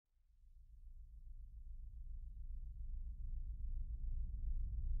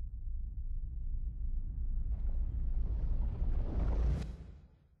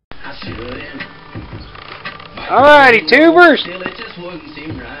Alrighty, tubers.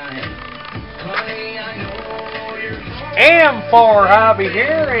 AM4 Hobby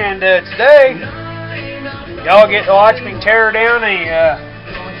here, and today y'all get to watch me tear down a,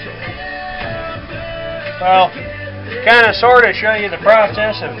 well, kind of sort of show you the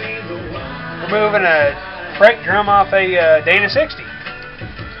process of removing a brake drum off a Dana 60.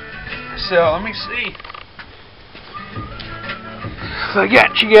 So let me see if I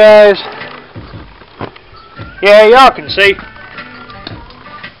got you guys. Yeah, y'all can see.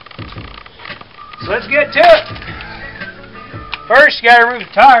 So let's get to it. First, you gotta remove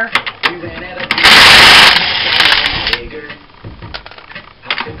the tire.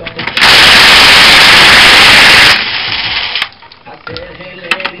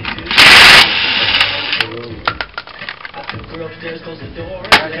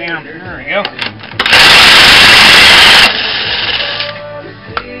 Right down. There we go.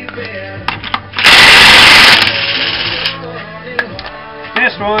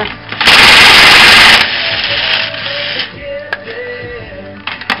 This one.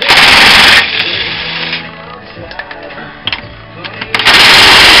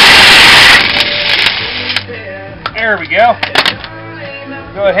 There we go.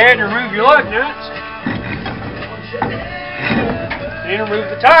 Go ahead and remove your lug nuts. And remove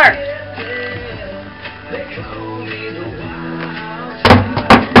the tire.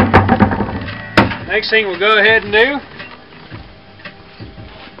 Next thing we'll go ahead and do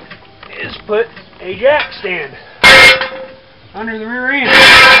is put a jack stand under the rear end.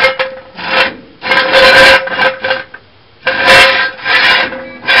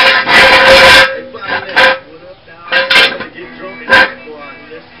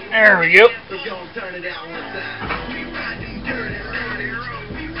 There we go.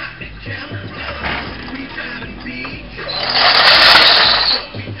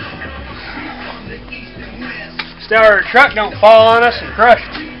 So our truck don't fall on us and crush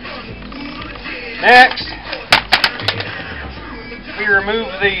it. Next, we remove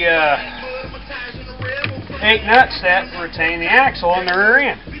the 8 nuts that retain the axle on the rear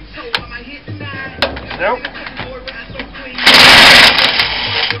end. So,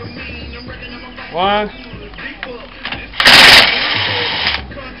 1,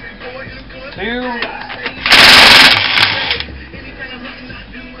 2,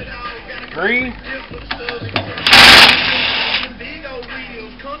 3,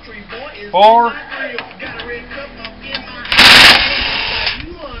 4,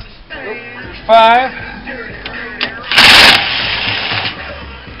 5.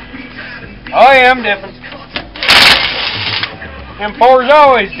 Oh yeah, I'm dipping. And 4's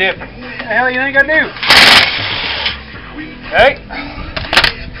always dipping. What the hell you think I do? Okay.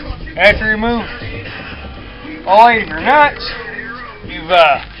 After you remove all 8 of your nuts, you've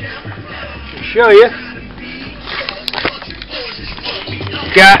to show you,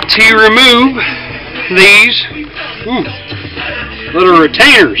 got to remove these little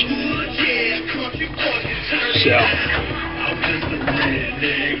retainers. So,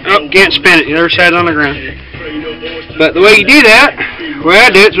 oh, can't spin it. The other side's on the ground. But the way you do that, the way I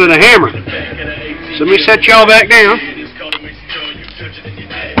do it's with a hammer. So let me set y'all back down.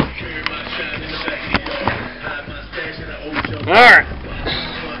 Alright.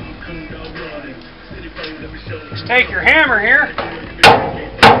 Let's take your hammer here.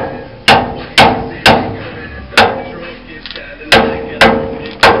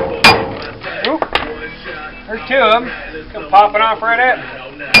 Oop. There's 2 of them. Come popping off right at me.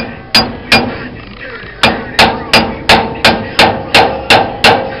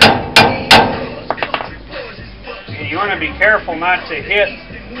 And you want to be careful not to hit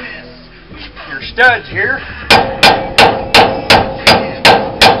your studs here.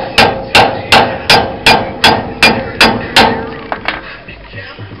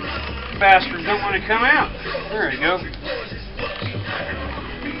 Bastards don't want to come out. There we go.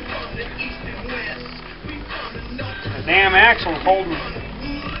 The damn axle holding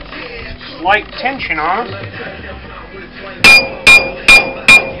slight tension on it.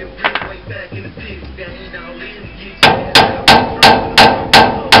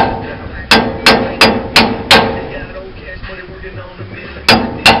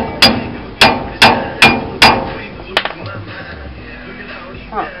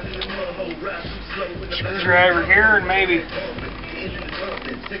 Screwdriver here and maybe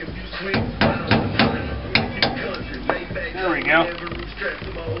there we go.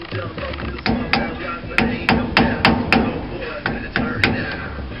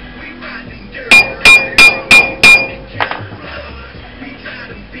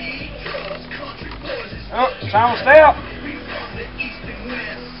 Oh, it's almost out.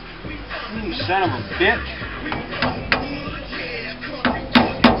 son of a bitch.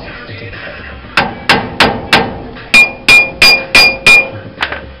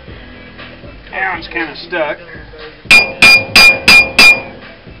 That one's kind of stuck.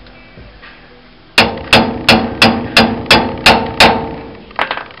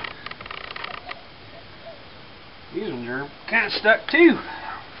 These ones are kind of stuck too.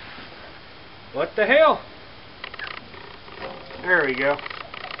 What the hell? There we go.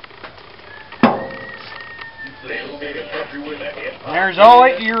 There's all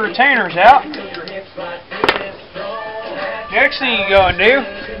 8 of your retainers out. Next thing you go and do,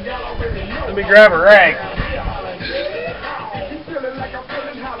 let me grab a rag.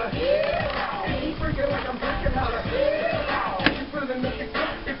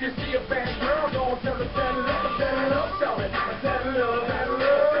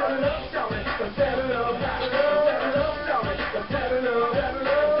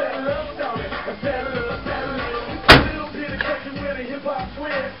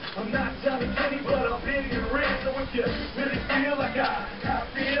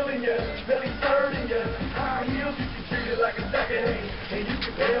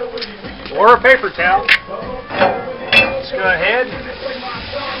 Or a paper towel. Let's go ahead and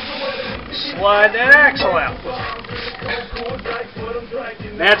slide that axle out.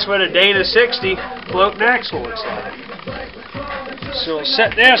 That's what a Dana 60 floating axle looks like. So we'll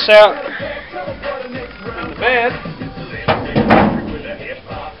set this out on the bed.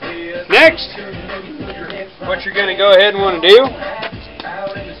 Next, what you're going to go ahead and want to do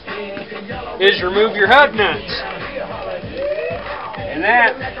is remove your hub nuts. And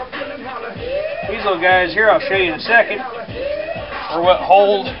that, these little guys here, I'll show you in a second, are what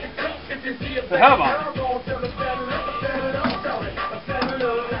hold the hub on.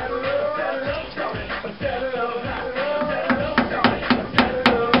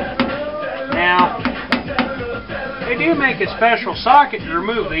 Now, they do make a special socket to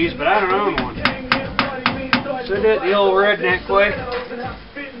remove these, but I don't own one. So I did it the old redneck way,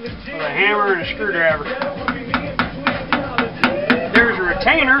 with a hammer and a screwdriver. There's a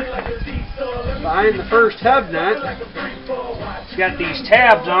retainer behind the first hub nut. It's got these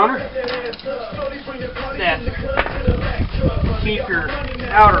tabs on her that keep your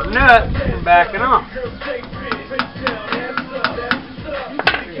outer nut from backing off.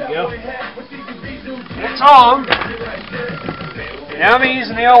 There you go. That's all of them. Now I'm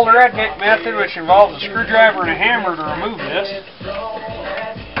using the old redneck method, which involves a screwdriver and a hammer to remove this.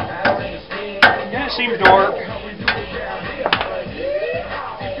 And it seems to work.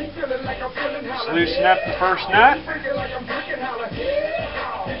 Just loosen up the first nut.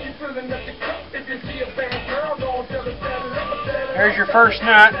 There's your first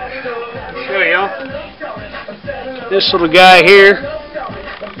nut. I'll show you. This little guy here.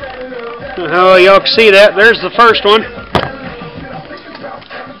 Oh, y'all can see that. There's the first one.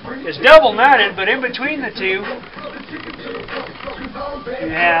 It's double nutted, but in between the two, you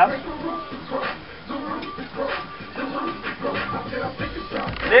have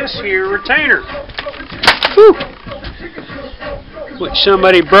this here retainer. Whew. Which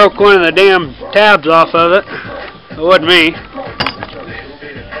somebody broke one of the damn tabs off of it. It wasn't me.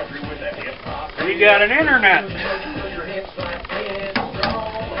 You got an inner nut.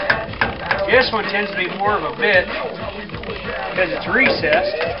 This one tends to be more of a bit because it's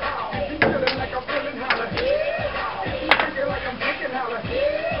recessed.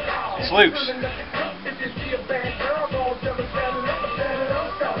 It's loose.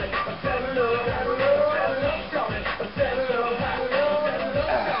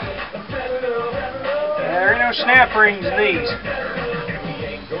 There ain't no snap rings in these.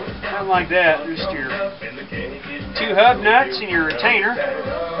 Nothing like that. Just your 2 hub nuts and your retainer.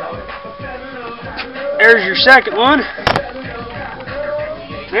 There's your second one.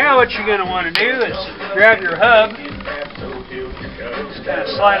 Now what you're going to want to do is grab your hub, just kind of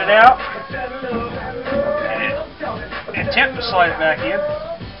slide it out, and attempt to slide it back in.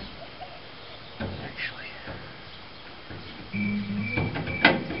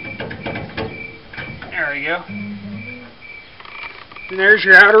 There we go. And there's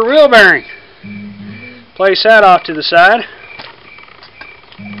your outer wheel bearing. Place that off to the side.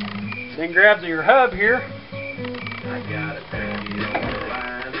 Then grab your hub here.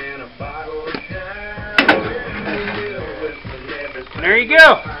 And there you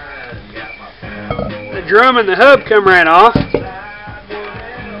go. The drum and the hub come right off.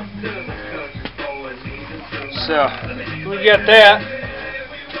 So, we got that.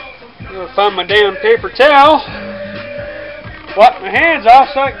 I'm going to find my damn paper towel. Wipe my hands off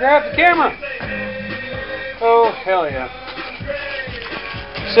so I can grab the camera. Oh, hell yeah.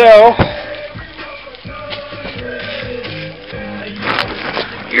 So,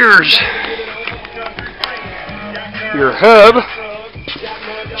 Here's your hub,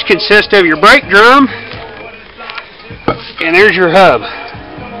 which consists of your brake drum, and there's your hub.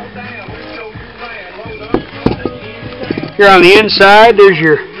 Here on the inside, there's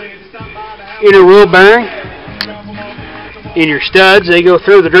your inner wheel bearing and your studs. They go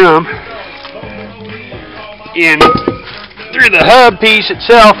through the drum and through the hub piece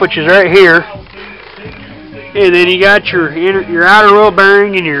itself, which is right here. And then you got your outer wheel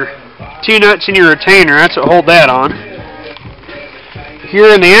bearing and your two nuts and your retainer. That's what hold that on. Here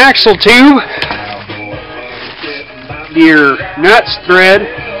in the axle tube, your nuts thread.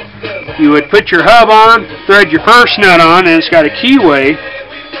 You would put your hub on, thread your first nut on, and it's got a keyway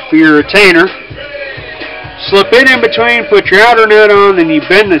for your retainer. Slip it in between, put your outer nut on, then you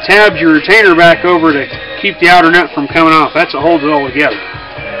bend the tabs of your retainer back over to keep the outer nut from coming off. That's what holds it all together.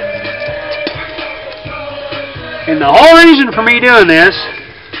 And the whole reason for me doing this,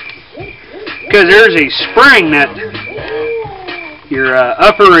 because there's a spring that your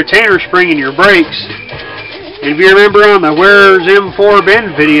upper retainer spring in your brakes. And if you remember on the Where's M4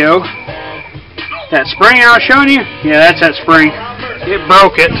 bend video, that spring I was showing you, yeah, that's that spring. It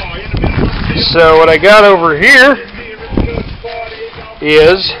broke it. So what I got over here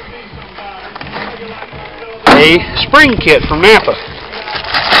is a spring kit from Napa.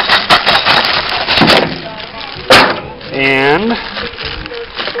 And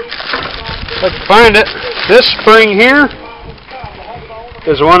if I can find it, this spring here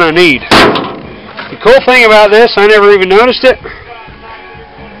is the one I need. The cool thing about this, I never even noticed it.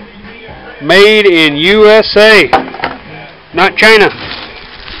 Made in USA, not China.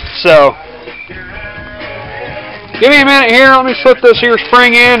 So, give me a minute here. Let me slip this here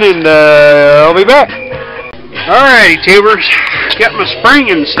spring in, and I'll be back. Alrighty, tubers, got my spring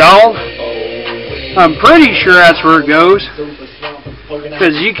installed. I'm pretty sure that's where it goes,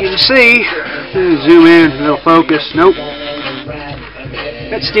 because you can see. Zoom in, it'll focus. Nope.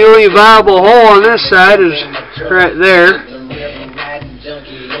 That's the only viable hole on this side is right there.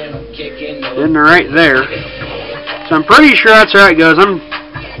 Then right there. So I'm pretty sure that's where it goes. I'm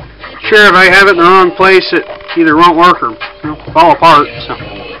sure if I have it in the wrong place, it either won't work or fall apart. So,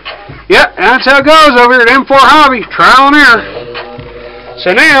 yep, that's how it goes over here at M4 Hobby. Trial and error.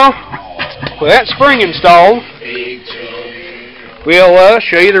 So now, with that spring installed, we'll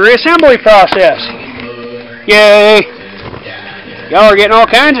show you the reassembly process. Yay! Y'all are getting all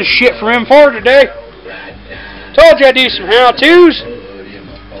kinds of shit from M4 today. Told you I'd do some how-tos.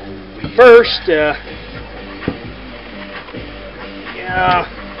 First,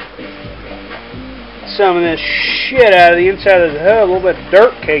 some of this shit out of the inside of the hub. A little bit of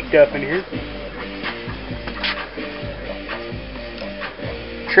dirt caked up in here.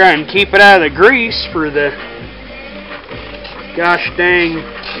 Try and keep it out of the grease for the gosh dang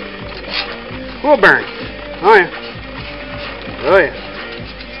wheel bearing. Oh yeah. Oh yeah.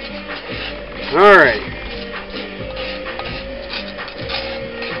 Alright.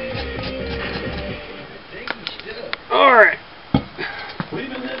 Alright.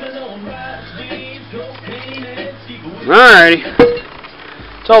 Alrighty.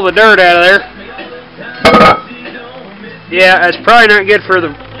 It's all the dirt out of there. Yeah, that's probably not good for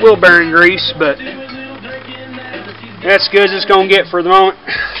the wheel bearing grease, but that's good as it's going to get for the moment.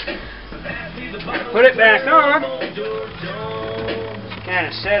 Put it back on. Kind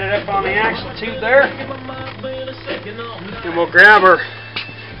of set it up on the axle tube there. And we'll grab our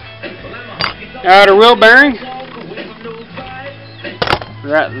outer wheel bearing.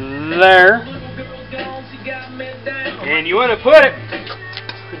 Right there. And you want to put it,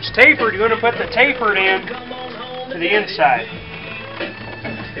 it's tapered, you want to put the tapered end to the inside.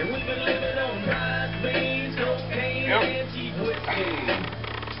 Yep.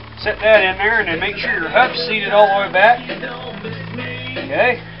 Set that in there and then make sure your hub's seated all the way back.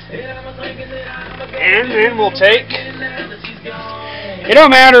 Okay. And then we'll take, it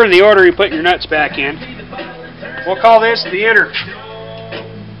don't matter the order you put your nuts back in. We'll call this the inner.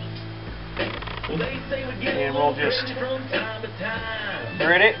 And we'll just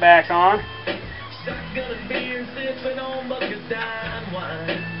thread it back on.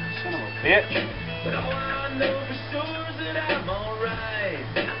 Son of a bitch.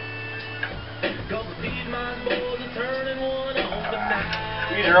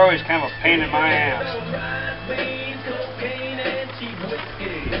 These are always kind of a pain in my ass.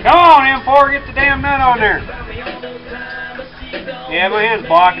 Come on, M4, get the damn nut on there. Yeah, my hand's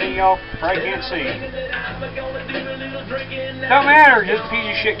blocking it, y'all probably can't see. Don't matter, just a piece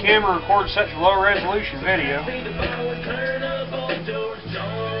of shit camera records such a low resolution video.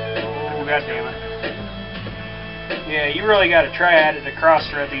 Oh, god damn it. Yeah, you really got to try at it to cross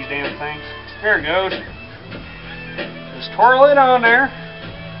thread these damn things. There it goes. Just twirl it on there.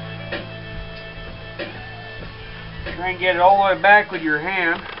 Try and get it all the way back with your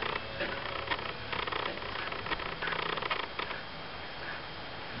hand.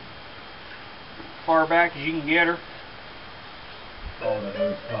 Far back as you can get her.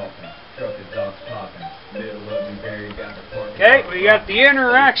 Okay, we got the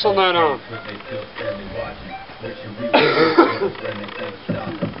inner axle nut on.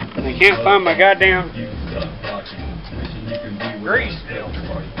 I can't find my goddamn grease still.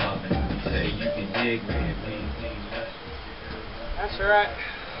 That's alright.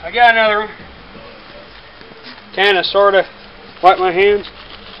 I got another one. Kinda sorta wipe my hands.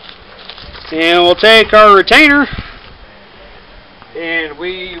 And we'll take our retainer and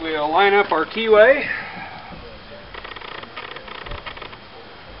we will line up our keyway.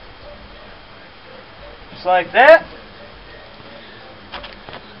 Just like that.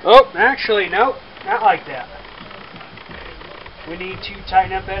 Oh, actually, nope, not like that. We need to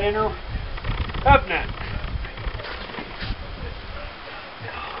tighten up that inner hub nut.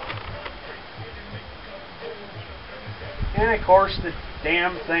 And of course, the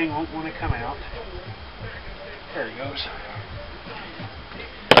damn thing won't want to come out. There it goes.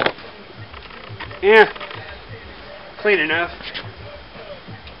 Yeah, clean enough.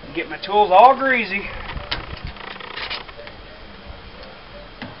 Get my tools all greasy.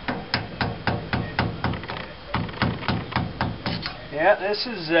 Yeah, this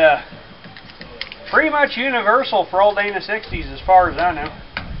is pretty much universal for old Dana 60s as far as I know.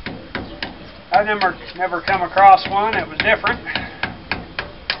 I've never come across one that was different.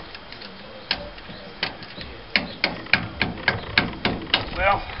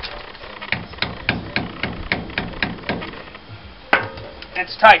 Well,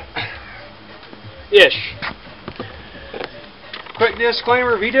 it's tight. Ish. Quick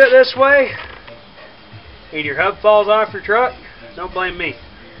disclaimer, if you do it this way and your hub falls off your truck, don't blame me.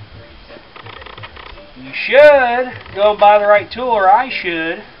 You should go and buy the right tool, or I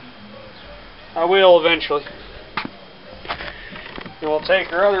should. I will eventually. And we'll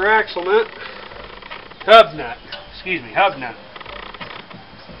take our other axle nut, hub nut,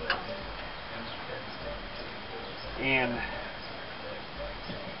 and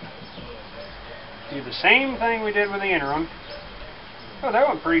do the same thing we did with the inner one. Oh, that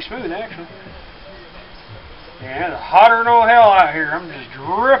went pretty smooth actually. Yeah, it's hotter than all hell out here. I'm just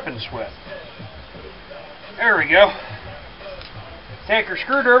dripping sweat. There we go. Take our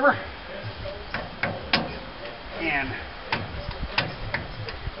screwdriver and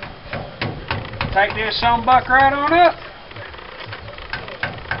tighten this sumbug right on up.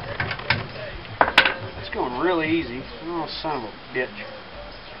 It's going really easy. Oh, son of a bitch.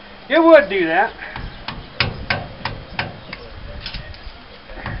 It would do that.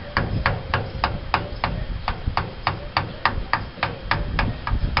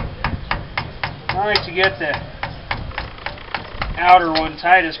 I like to get the outer one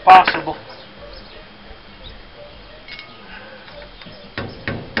tight as possible.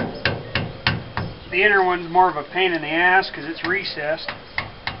 The inner one's more of a pain in the ass because it's recessed.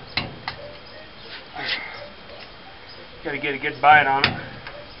 Got to get a good bite on it.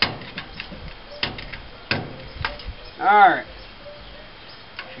 Alright.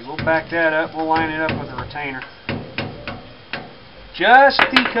 We'll back that up. We'll line it up with a retainer. Just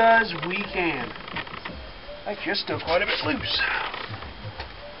because we can. Like, you're still quite a bit loose.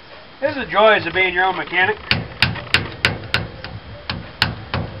 This is the joys of being your own mechanic.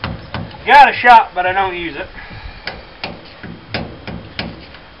 Got a shop, but I don't use it.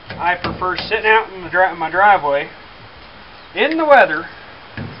 I prefer sitting out in my driveway in the weather,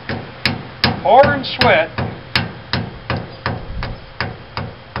 pouring sweat,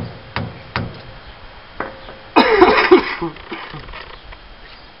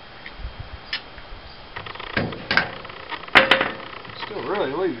 still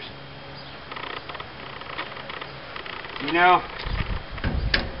really loose. You know,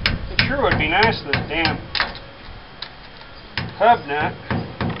 it sure would be nice this damn hub nut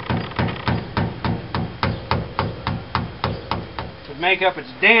would make up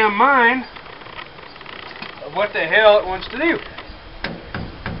its damn mind of what the hell it wants to do.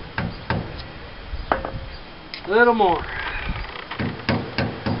 A little more.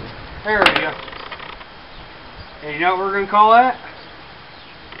 There we go. And you know what we're going to call that?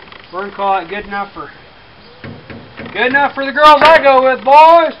 We're going to call it good enough for the girls I go with,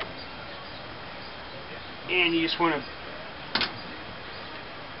 boys. And you just want to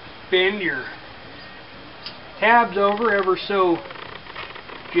bend your tabs over ever so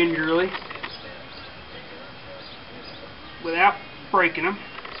gingerly. without breaking them.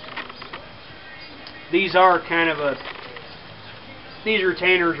 These are kind of a, these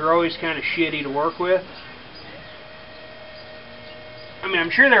retainers are always kind of shitty to work with. I mean,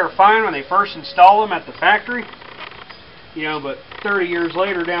 I'm sure they were fine when they first installed them at the factory, you know, but 30 years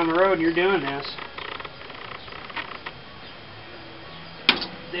later down the road and you're doing this,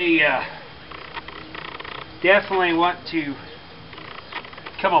 they definitely want to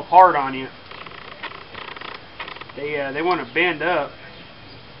come apart on you. They want to bend up.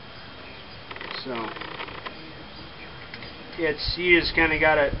 So it's, you just kind of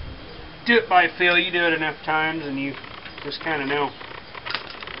got to do it by feel. You do it enough times and you just kind of know.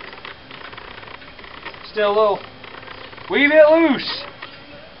 Still a little wee bit loose.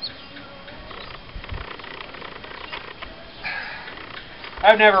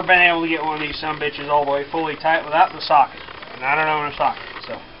 I've never been able to get one of these sumbitches all the way fully tight without the socket. And I don't own a socket,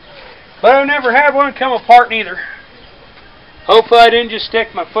 so. But I've never had one come apart neither. Hopefully I didn't just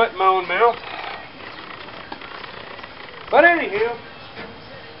stick my foot in my own mouth. But anywho,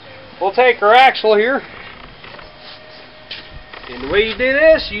 we'll take our axle here. And the way you do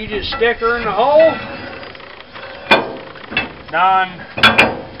this, you just stick her in the hole.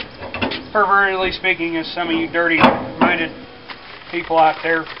 Non-pervertedly speaking, as some of you dirty-minded people out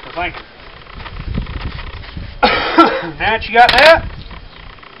there are thinking. Now that you got that,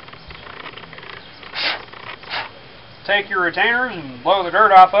 take your retainers and blow the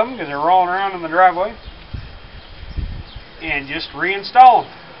dirt off of them because they're rolling around in the driveway, and just reinstall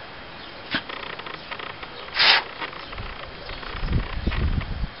them.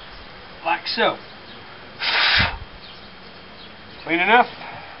 Like so. Clean enough?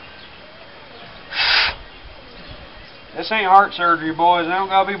 This ain't heart surgery, boys. It don't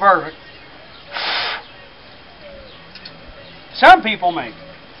gotta be perfect. Some people make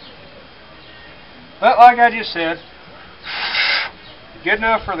it. But like I just said, good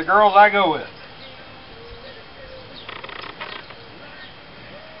enough for the girls I go with.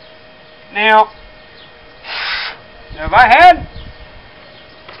 Now, if I had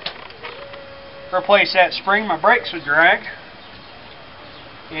to replace that spring, my brakes would drag,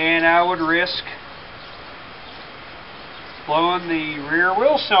 and I would risk blowing the rear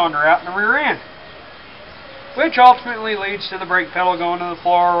wheel cylinder out in the rear end, which ultimately leads to the brake pedal going to the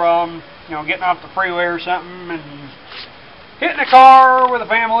floor while I'm, you know, getting off the freeway or something and hitting a car with a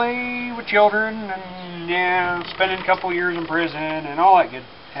family with children and, yeah, spending a couple years in prison and all that good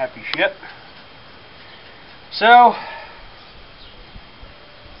happy shit. So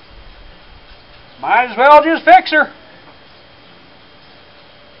might as well just fix her.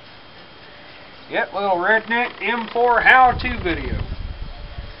 Yep, little Redneck M4 how-to video.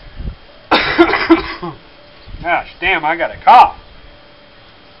 Gosh damn, I got a cough.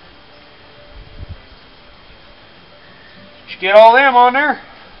 Did you get all them on there?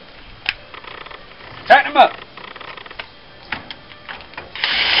 Tighten them up.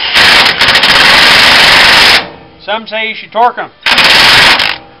 Some say you should torque them.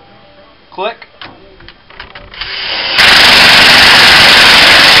 Click.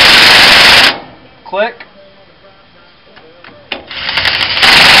 Click.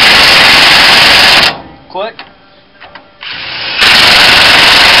 Click.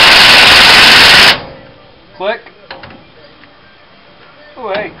 Click.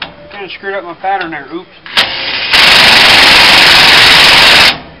 Oh hey, kind of screwed up my pattern there. Oops.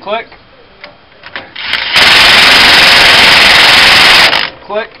 Click.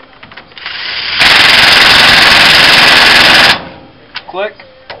 Click. Click.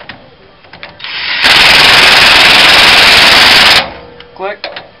 Click.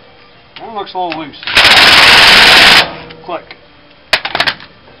 That looks a little loose. Click.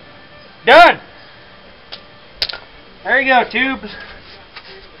 Done! There you go, tubes.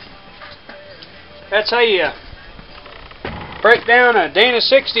 That's how you break down a Dana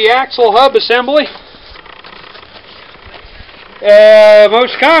 60 axle hub assembly.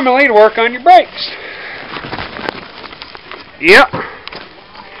 Most commonly to work on your brakes. Yep.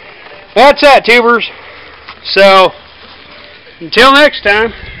 That's that, tubers. So, until next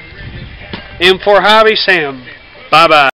time, M4 Hobby Sam. Bye-bye.